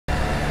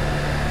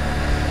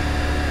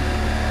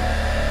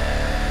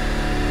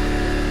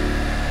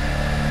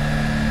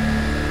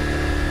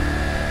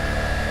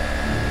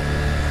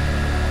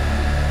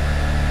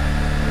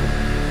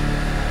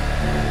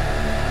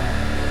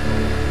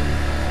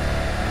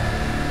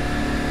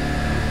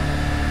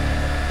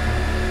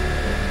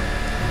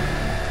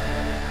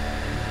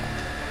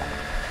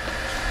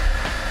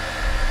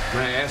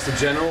ask the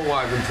General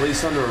why I've been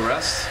placed under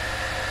arrest?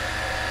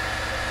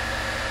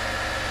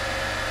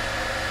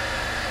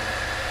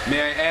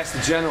 May I ask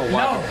the General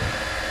why... No!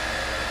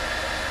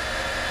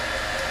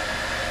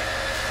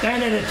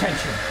 Stand at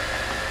attention.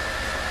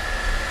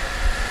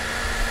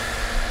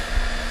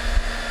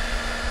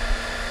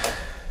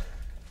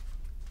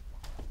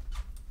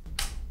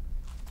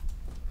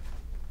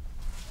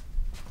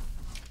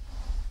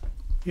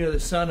 You're the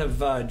son of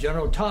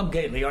General Tom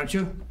Gately, aren't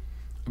you?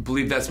 I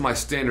believe that's my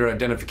standard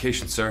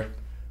identification, sir.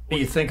 What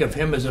do you think of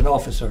him as an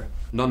officer?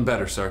 None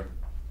better, sir.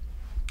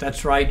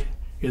 That's right.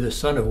 You're the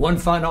son of one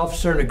fine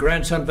officer and a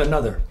grandson of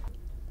another.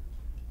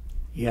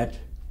 Yet,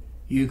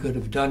 you could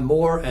have done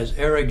more as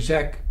air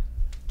exec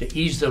to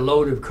ease the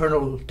load of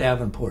Colonel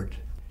Davenport.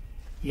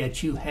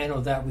 Yet you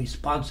handled that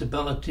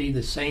responsibility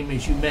the same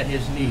as you met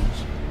his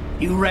needs.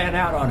 You ran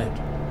out on it.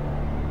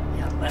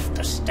 You left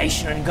the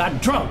station and got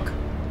drunk.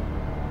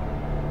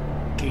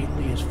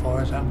 Gately, as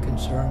far as I'm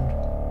concerned,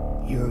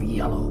 you're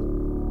yellow.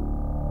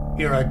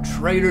 You're a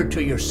traitor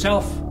to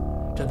yourself,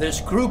 to this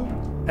group,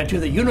 and to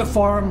the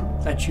uniform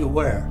that you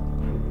wear.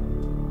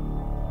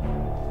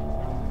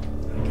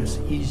 I guess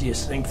the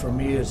easiest thing for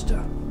me is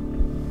to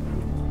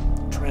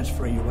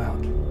transfer you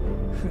out.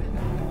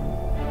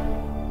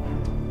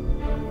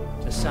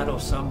 To saddle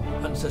some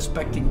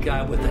unsuspecting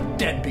guy with a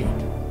deadbeat.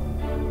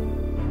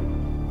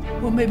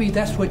 Well, maybe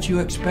that's what you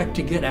expect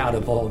to get out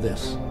of all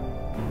this.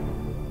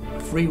 A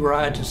free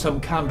ride to some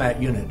combat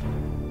unit.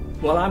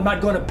 Well, I'm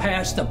not going to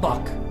pass the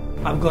buck.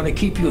 I'm going to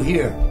keep you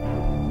here.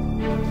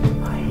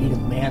 I hate a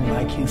man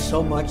like you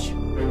so much,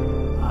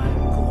 I'm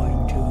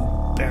going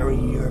to bury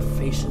your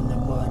face in the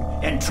mud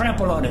and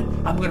trample on it.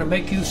 I'm going to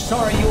make you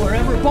sorry you were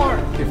ever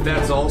born. If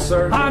that's all,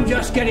 sir? I'm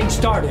just getting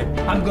started.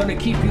 I'm going to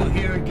keep you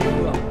here and give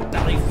you a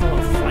belly full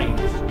of flames.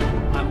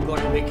 I'm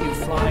going to make you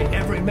fly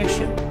every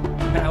mission.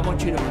 And I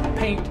want you to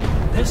paint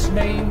this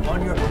name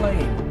on your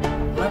plane,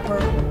 Leper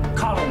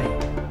Colony.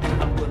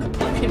 I'm going to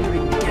put every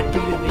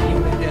deadbeat in the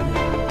unit in it.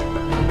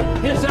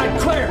 Is that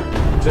clear?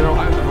 General,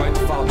 I have the right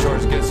to file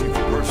charges against you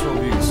for personal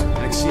abuse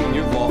and exceeding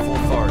your lawful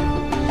authority.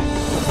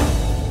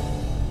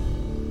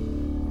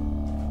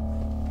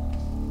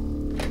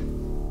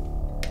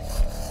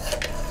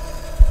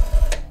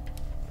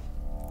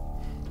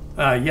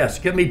 Yes,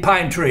 give me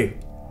Pine Tree.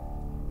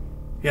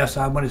 Yes,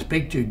 I want to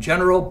speak to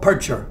General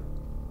Percher.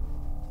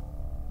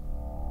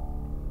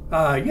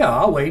 Yeah,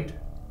 I'll wait.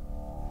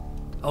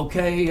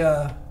 Okay,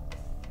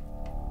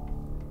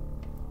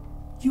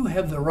 you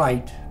have the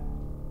right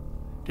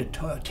to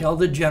tell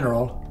the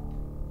General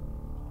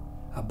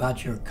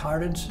about your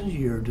cowardice,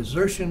 your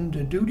desertion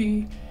to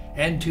duty,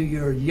 and to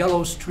your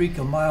yellow streak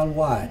a mile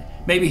wide.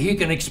 Maybe he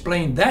can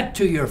explain that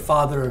to your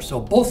father so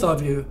both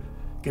of you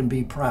can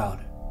be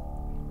proud.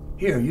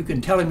 Here, you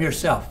can tell him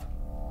yourself.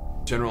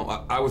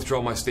 General, I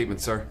withdraw my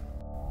statement, sir.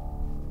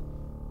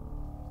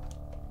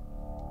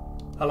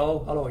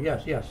 Hello,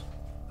 yes.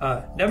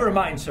 Never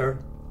mind, sir.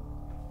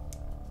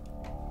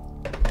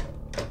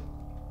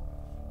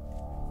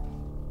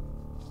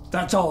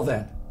 That's all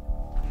then.